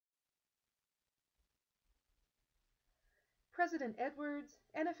President Edwards,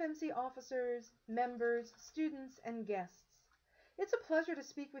 NFMC officers, members, students, and guests. It's a pleasure to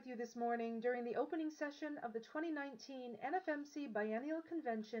speak with you this morning during the opening session of the 2019 NFMC Biennial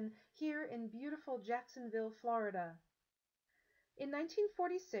Convention here in beautiful Jacksonville, Florida. In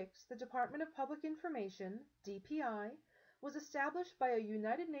 1946, the Department of Public Information, DPI, was established by a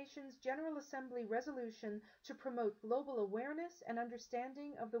United Nations General Assembly resolution to promote global awareness and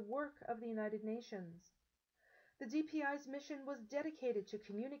understanding of the work of the United Nations. The DPI's mission was dedicated to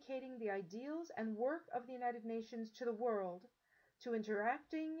communicating the ideals and work of the United Nations to the world, to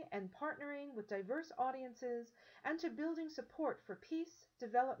interacting and partnering with diverse audiences, and to building support for peace,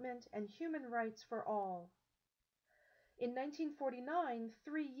 development, and human rights for all. In 1949,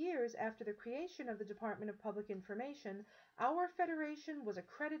 3 years after the creation of the Department of Public Information, our federation was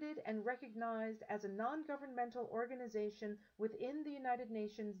accredited and recognized as a non-governmental organization within the United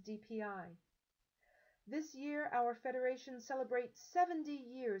Nations DPI. This year, our federation celebrates 70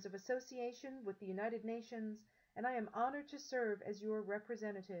 years of association with the United Nations, and I am honored to serve as your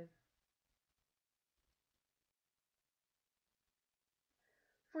representative.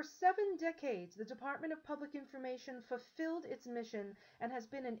 For 7 decades, the Department of Public Information fulfilled its mission and has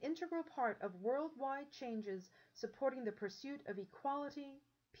been an integral part of worldwide changes supporting the pursuit of equality,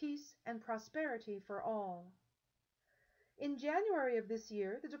 peace, and prosperity for all. In January of this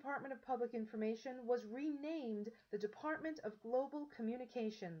year, the Department of Public Information was renamed the Department of Global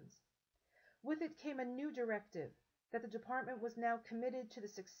Communications. With it came a new directive that the department was now committed to the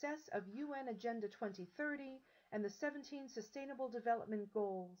success of UN Agenda 2030 and the 17 Sustainable Development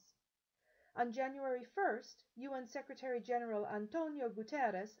Goals. On January 1st, UN Secretary General Antonio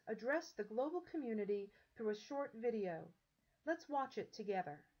Guterres addressed the global community through a short video. Let's watch it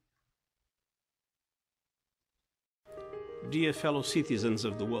together. Dear fellow citizens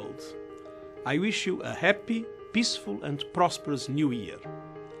of the world, I wish you a happy, peaceful and prosperous New Year.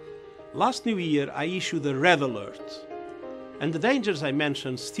 Last New Year I issued a red alert, and the dangers I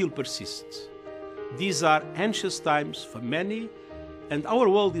mentioned still persist. These are anxious times for many, and our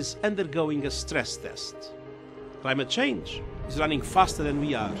world is undergoing a stress test. Climate change is running faster than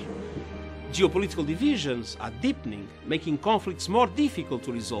we are. Geopolitical divisions are deepening, making conflicts more difficult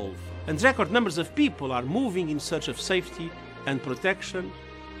to resolve, and record numbers of people are moving in search of safety and protection.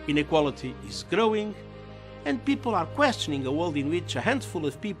 Inequality is growing, and people are questioning a world in which a handful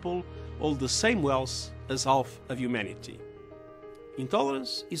of people hold the same wealth as half of humanity.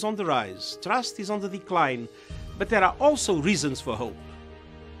 Intolerance is on the rise, trust is on the decline, but there are also reasons for hope.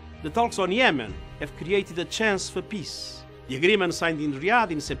 The talks on Yemen have created a chance for peace. The agreement signed in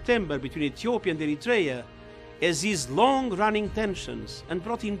Riyadh in September between Ethiopia and Eritrea has eased long-running tensions and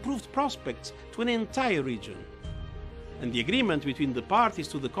brought improved prospects to an entire region. And the agreement between the parties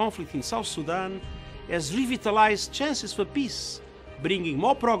to the conflict in South Sudan has revitalized chances for peace, bringing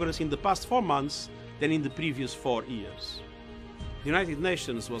more progress in the past 4 months than in the previous 4 years. The United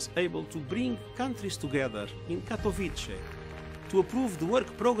Nations was able to bring countries together in Katowice to approve the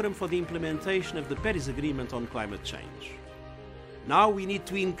work program for the implementation of the Paris Agreement on climate change. Now we need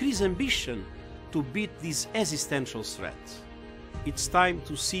to increase ambition to beat this existential threat. It's time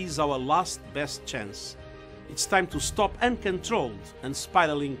to seize our last best chance. It's time to stop uncontrolled and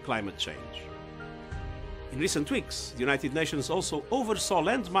spiraling climate change. In recent weeks, the United Nations also oversaw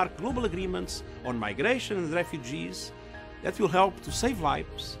landmark global agreements on migration and refugees that will help to save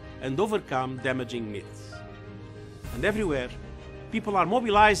lives and overcome damaging myths. And everywhere, people are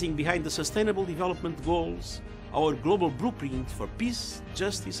mobilizing behind the Sustainable Development Goals, our global blueprint for peace,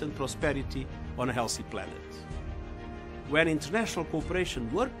 justice and prosperity on a healthy planet. When international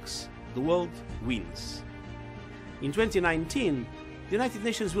cooperation works, the world wins. In 2019, the United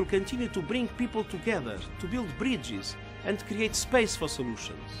Nations will continue to bring people together, to build bridges and create space for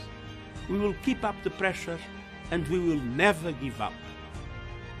solutions. We will keep up the pressure and we will never give up.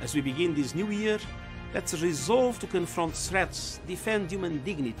 As we begin this new year, let's resolve to confront threats, defend human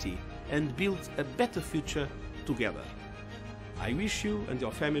dignity and build a better future together. I wish you and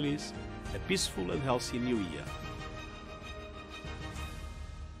your families a peaceful and healthy new year.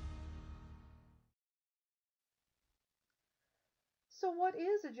 So what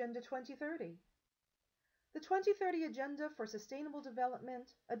is Agenda 2030? The 2030 Agenda for Sustainable Development,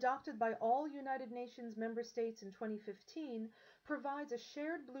 adopted by all United Nations member states in 2015, provides a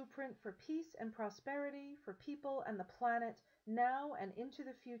shared blueprint for peace and prosperity for people and the planet now and into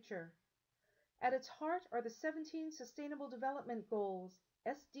the future. At its heart are the 17 Sustainable Development Goals,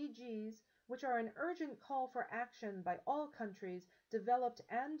 SDGs, which are an urgent call for action by all countries, developed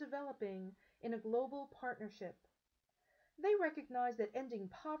and developing, in a global partnership. They recognize that ending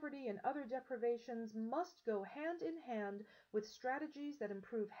poverty and other deprivations must go hand in hand with strategies that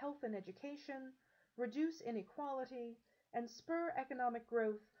improve health and education, reduce inequality, and spur economic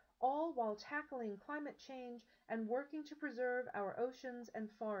growth, all while tackling climate change and working to preserve our oceans and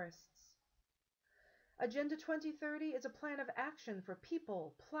forests. Agenda 2030 is a plan of action for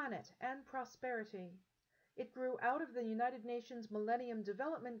people, planet, and prosperity. It grew out of the United Nations Millennium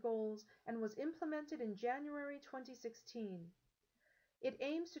Development Goals and was implemented in January 2016. It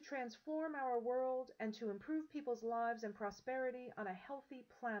aims to transform our world and to improve people's lives and prosperity on a healthy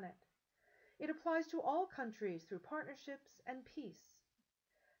planet. It applies to all countries through partnerships and peace.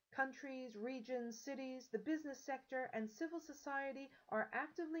 Countries, regions, cities, the business sector, and civil society are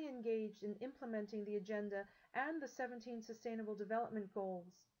actively engaged in implementing the agenda and the 17 Sustainable Development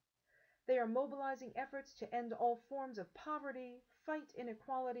Goals. They are mobilizing efforts to end all forms of poverty, fight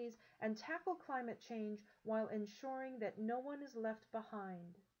inequalities, and tackle climate change while ensuring that no one is left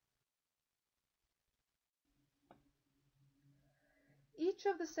behind. Each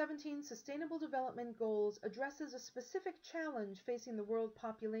of the 17 Sustainable Development Goals addresses a specific challenge facing the world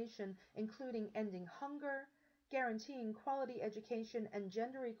population, including ending hunger, guaranteeing quality education and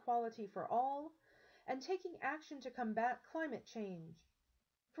gender equality for all, and taking action to combat climate change.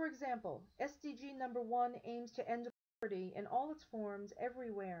 For example, SDG number 1 aims to end poverty in all its forms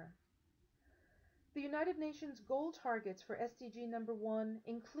everywhere. The United Nations goal targets for SDG number 1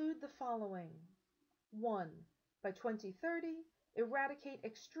 include the following. 1. By 2030, eradicate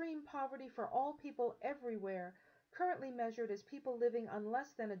extreme poverty for all people everywhere, currently measured as people living on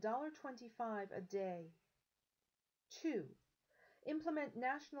less than $1.25 a day. 2. Implement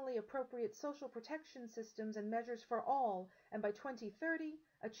nationally appropriate social protection systems and measures for all, and by 2030,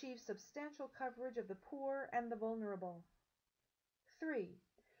 achieve substantial coverage of the poor and the vulnerable. 3.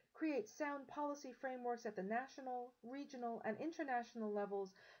 Create sound policy frameworks at the national, regional, and international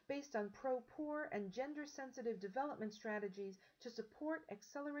levels based on pro-poor and gender-sensitive development strategies to support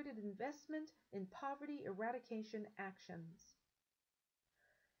accelerated investment in poverty eradication actions.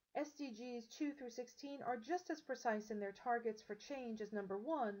 SDGs 2 through 16 are just as precise in their targets for change as number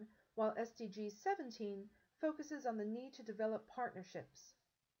 1, while SDG 17 focuses on the need to develop partnerships.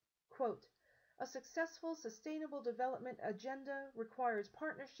 Quote, a successful sustainable development agenda requires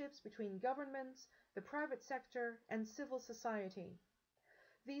partnerships between governments, the private sector, and civil society.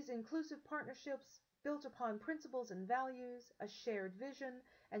 These inclusive partnerships, built upon principles and values, a shared vision,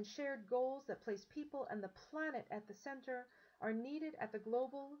 and shared goals that place people and the planet at the center, are needed at the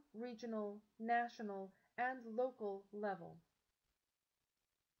global, regional, national, and local level.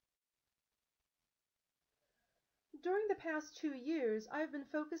 During the past 2 years, I have been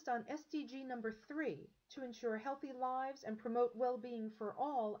focused on SDG number 3 to ensure healthy lives and promote well-being for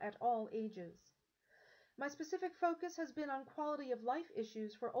all at all ages. My specific focus has been on quality of life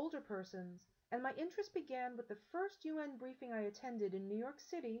issues for older persons, and my interest began with the first UN briefing I attended in New York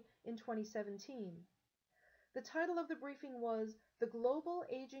City in 2017. The title of the briefing was The Global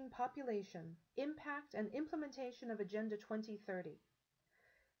Aging Population, Impact and Implementation of Agenda 2030.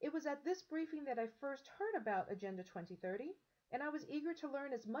 It was at this briefing that I first heard about Agenda 2030, and I was eager to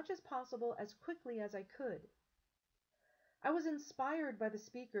learn as much as possible as quickly as I could. I was inspired by the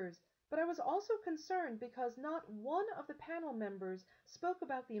speakers, but I was also concerned because not one of the panel members spoke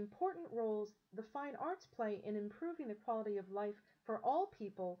about the important roles the fine arts play in improving the quality of life for all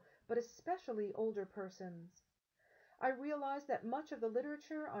people, but especially older persons. I realized that much of the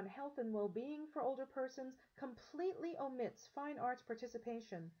literature on health and well-being for older persons completely omits fine arts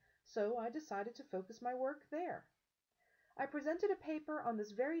participation, so I decided to focus my work there. I presented a paper on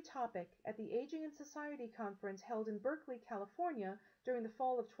this very topic at the Aging in Society conference held in Berkeley, California during the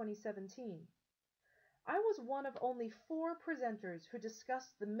fall of 2017. I was one of only 4 presenters who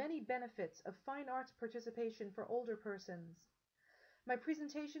discussed the many benefits of fine arts participation for older persons. My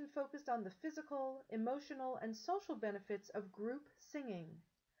presentation focused on the physical, emotional, and social benefits of group singing.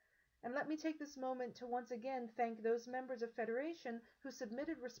 And let me take this moment to once again thank those members of Federation who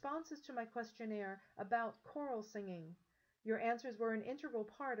submitted responses to my questionnaire about choral singing. Your answers were an integral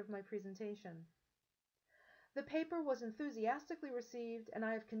part of my presentation. The paper was enthusiastically received, and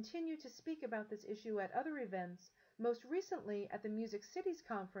I have continued to speak about this issue at other events, most recently at the Music Cities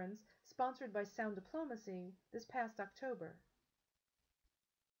Conference, sponsored by Sound Diplomacy, this past October.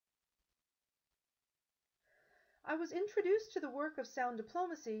 I was introduced to the work of sound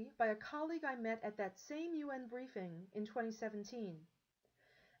diplomacy by a colleague I met at that same UN briefing in 2017.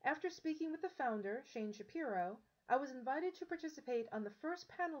 After speaking with the founder, Shane Shapiro, I was invited to participate on the first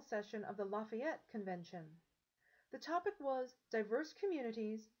panel session of the Lafayette Convention. The topic was Diverse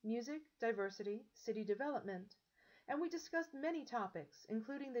Communities, Music, Diversity, City Development, and we discussed many topics,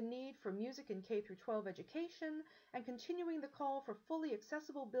 including the need for music in K-12 education and continuing the call for fully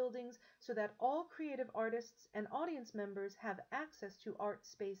accessible buildings so that all creative artists and audience members have access to art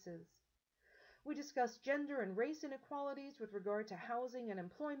spaces. We discussed gender and race inequalities with regard to housing and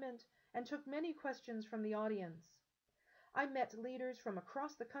employment and took many questions from the audience. I met leaders from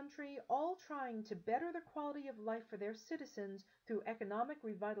across the country, all trying to better the quality of life for their citizens through economic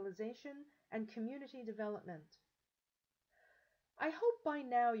revitalization and community development. I hope by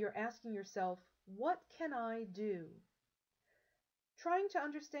now you're asking yourself, what can I do? Trying to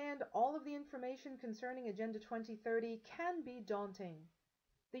understand all of the information concerning Agenda 2030 can be daunting.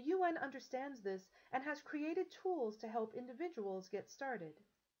 The UN understands this and has created tools to help individuals get started.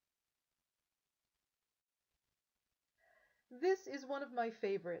 This is one of my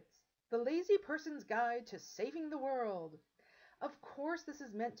favorites, The Lazy Person's Guide to Saving the World. Of course, this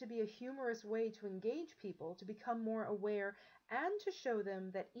is meant to be a humorous way to engage people to become more aware and to show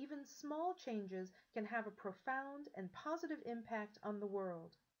them that even small changes can have a profound and positive impact on the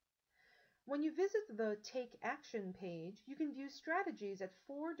world. When you visit the Take Action page, you can view strategies at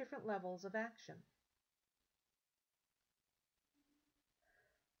 4 different levels of action.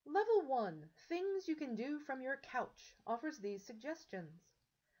 Level 1, Things you can do from your couch, offers these suggestions.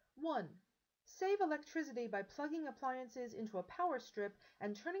 1. Save electricity by plugging appliances into a power strip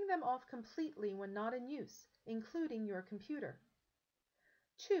and turning them off completely when not in use, including your computer.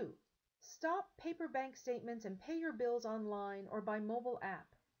 2. Stop paper bank statements and pay your bills online or by mobile app.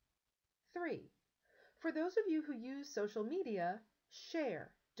 3. For those of you who use social media,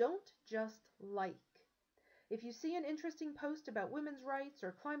 share, don't just like. If you see an interesting post about women's rights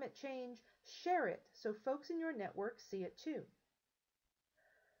or climate change, share it so folks in your network see it too.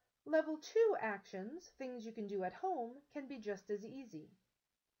 Level 2 actions, things you can do at home, can be just as easy.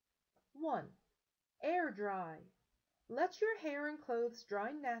 1. Air dry. Let your hair and clothes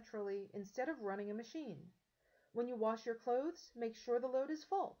dry naturally instead of running a machine. When you wash your clothes, make sure the load is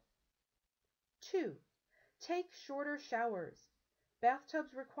full. 2. Take shorter showers.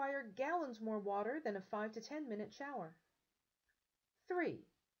 Bathtubs require gallons more water than a 5 to 10 minute shower. 3.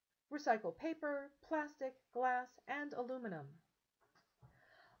 Recycle paper, plastic, glass, and aluminum.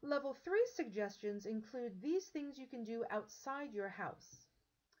 Level 3 suggestions include these things you can do outside your house.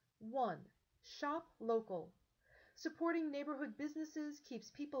 1. Shop local. Supporting neighborhood businesses keeps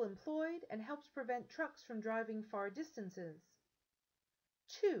people employed and helps prevent trucks from driving far distances.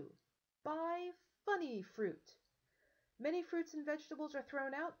 2. Buy funny fruit. Many fruits and vegetables are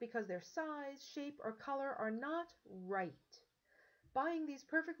thrown out because their size, shape, or color are not right. Buying these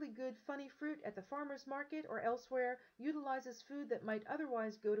perfectly good funny fruit at the farmer's market or elsewhere utilizes food that might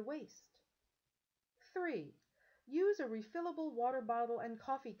otherwise go to waste. 3. Use a refillable water bottle and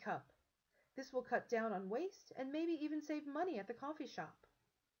coffee cup. This will cut down on waste and maybe even save money at the coffee shop.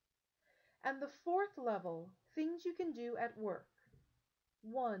 And the 4th level, things you can do at work.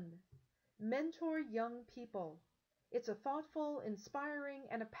 1. Mentor young people. It's a thoughtful, inspiring,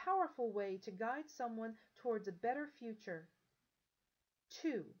 and a powerful way to guide someone towards a better future.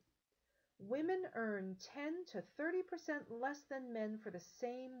 2. Women earn 10 to 30% less than men for the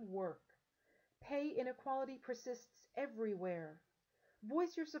same work. Pay inequality persists everywhere.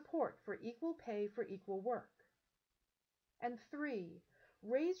 Voice your support for equal pay for equal work. And 3.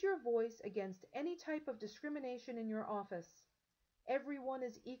 Raise your voice against any type of discrimination in your office. Everyone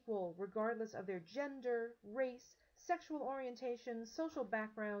is equal regardless of their gender, race, sexual orientation, social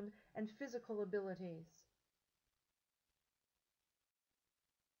background, and physical abilities.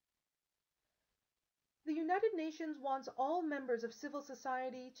 The United Nations wants all members of civil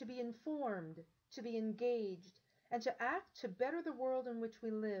society to be informed, to be engaged, and to act to better the world in which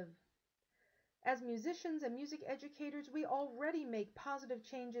we live. As musicians and music educators, we already make positive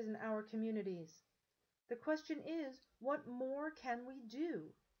changes in our communities. The question is, what more can we do?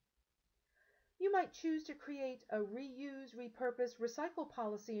 You might choose to create a reuse, repurpose, recycle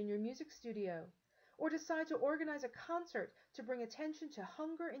policy in your music studio, or decide to organize a concert to bring attention to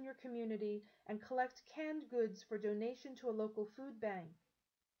hunger in your community and collect canned goods for donation to a local food bank.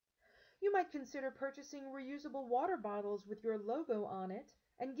 You might consider purchasing reusable water bottles with your logo on it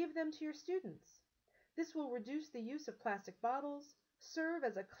and give them to your students. This will reduce the use of plastic bottles, serve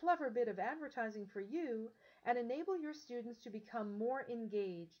as a clever bit of advertising for you, and enable your students to become more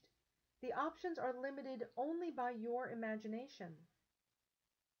engaged. The options are limited only by your imagination.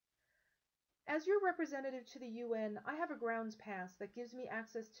 As your representative to the UN, I have a grounds pass that gives me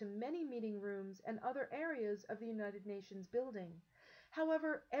access to many meeting rooms and other areas of the United Nations building.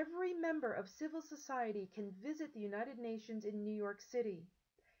 However, every member of civil society can visit the United Nations in New York City.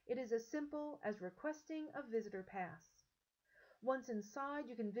 It is as simple as requesting a visitor pass. Once inside,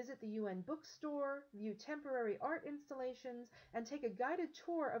 you can visit the UN bookstore, view temporary art installations, and take a guided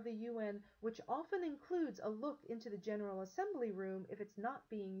tour of the UN, which often includes a look into the General Assembly room if it's not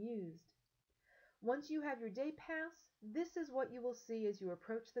being used. Once you have your day pass, this is what you will see as you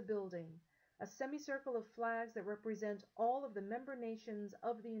approach the building: a semicircle of flags that represent all of the member nations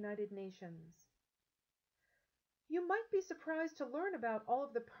of the United Nations. You might be surprised to learn about all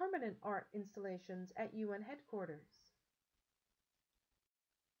of the permanent art installations at UN headquarters.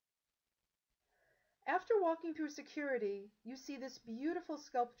 After walking through security, you see this beautiful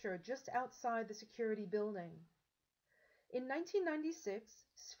sculpture just outside the security building. In 1996,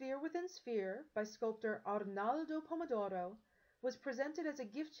 Sphere Within Sphere by sculptor Arnaldo Pomodoro was presented as a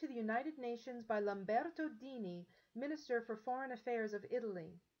gift to the United Nations by Lamberto Dini, Minister for Foreign Affairs of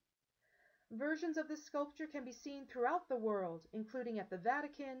Italy. Versions of this sculpture can be seen throughout the world, including at the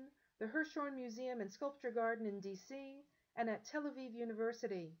Vatican, the Hirshhorn Museum and Sculpture Garden in DC, and at Tel Aviv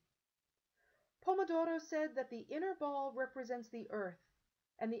University. Pomodoro said that the inner ball represents the earth,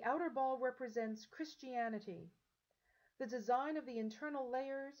 and the outer ball represents Christianity. The design of the internal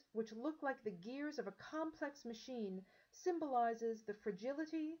layers, which look like the gears of a complex machine, symbolizes the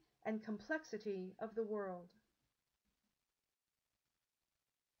fragility and complexity of the world.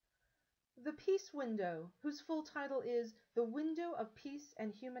 The Peace Window, whose full title is The Window of Peace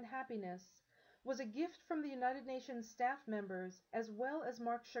and Human Happiness, was a gift from the United Nations staff members as well as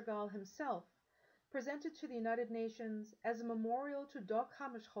Marc Chagall himself, presented to the United Nations as a memorial to Dag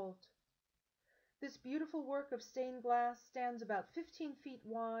Hammarskjöld. This beautiful work of stained glass stands about 15 feet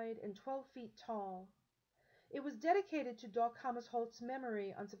wide and 12 feet tall. It was dedicated to Dag Hammarskjöld's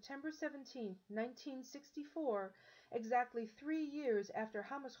memory on September 17, 1964, exactly 3 years after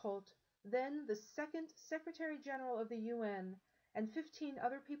Hammarskjöld, then the second Secretary General of the UN, and 15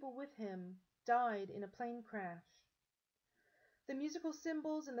 other people with him, died in a plane crash. The musical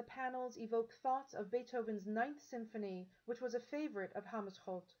symbols in the panels evoke thoughts of Beethoven's Ninth Symphony, which was a favorite of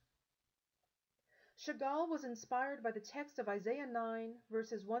Hammarskjöld. Chagall was inspired by the text of Isaiah 9,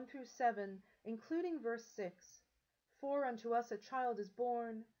 verses 1 through 7, including verse 6, "For unto us a child is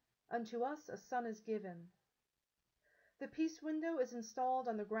born, unto us a son is given." The Peace Window is installed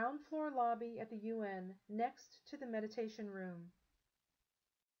on the ground floor lobby at the UN, next to the meditation room.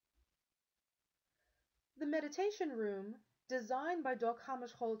 The meditation room, designed by Dag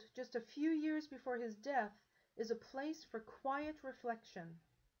Hammarskjöld just a few years before his death, is a place for quiet reflection.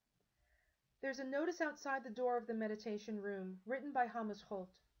 There's a notice outside the door of the meditation room, written by Hammarskjöld.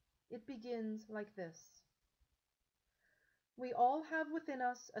 It begins like this: "We all have within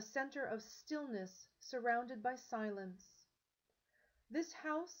us a center of stillness surrounded by silence. This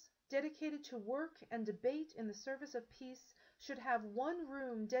house, dedicated to work and debate in the service of peace, should have one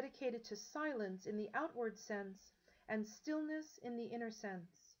room dedicated to silence in the outward sense and stillness in the inner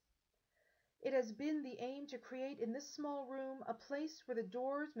sense. It has been the aim to create in this small room a place where the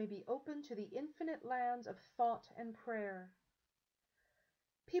doors may be open to the infinite lands of thought and prayer.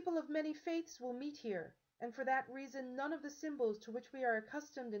 People of many faiths will meet here, and for that reason none of the symbols to which we are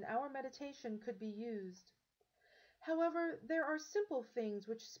accustomed in our meditation could be used. However, there are simple things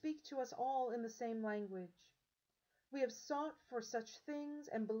which speak to us all in the same language. We have sought for such things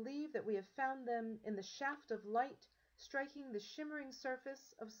and believe that we have found them in the shaft of light striking the shimmering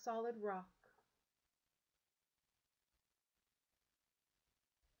surface of solid rock."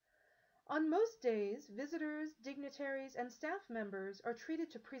 On most days, visitors, dignitaries, and staff members are treated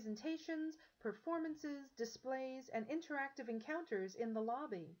to presentations, performances, displays, and interactive encounters in the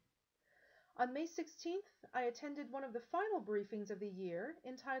lobby. On May 16th, I attended one of the final briefings of the year,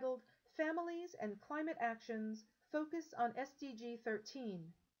 entitled Families and Climate Actions, Focus on SDG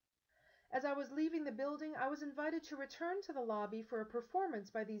 13. As I was leaving the building, I was invited to return to the lobby for a performance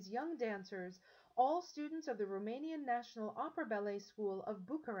by these young dancers, all students of the Romanian National Opera Ballet School of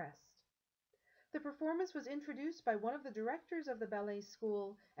Bucharest. The performance was introduced by one of the directors of the ballet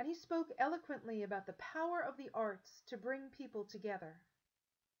school, and he spoke eloquently about the power of the arts to bring people together.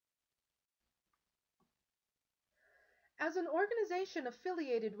 As an organization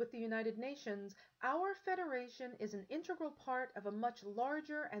affiliated with the United Nations, our federation is an integral part of a much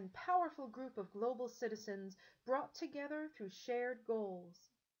larger and powerful group of global citizens brought together through shared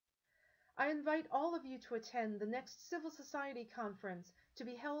goals. I invite all of you to attend the next Civil Society Conference to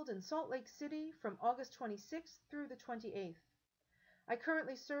be held in Salt Lake City from August 26th through the 28th. I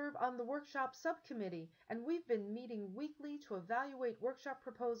currently serve on the workshop subcommittee, and we've been meeting weekly to evaluate workshop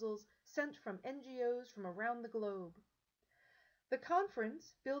proposals sent from NGOs from around the globe. The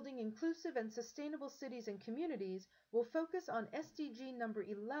conference, Building Inclusive and Sustainable Cities and Communities, will focus on SDG number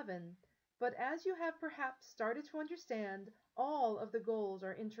 11, but as you have perhaps started to understand, all of the goals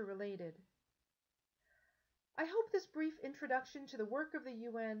are interrelated. I hope this brief introduction to the work of the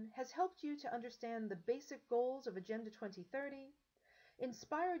UN has helped you to understand the basic goals of Agenda 2030,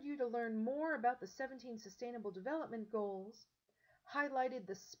 inspired you to learn more about the 17 Sustainable Development Goals, highlighted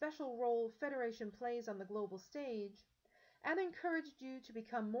the special role Federation plays on the global stage, and encouraged you to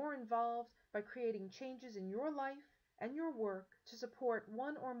become more involved by creating changes in your life and your work to support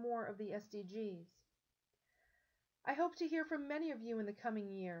one or more of the SDGs. I hope to hear from many of you in the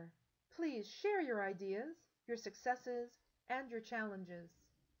coming year. Please share your ideas, your successes, and your challenges.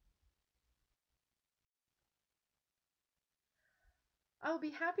 I'll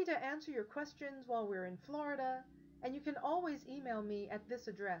be happy to answer your questions while we're in Florida, and you can always email me at this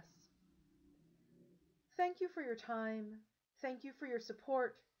address. Thank you for your time, thank you for your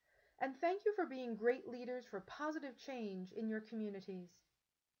support, and thank you for being great leaders for positive change in your communities.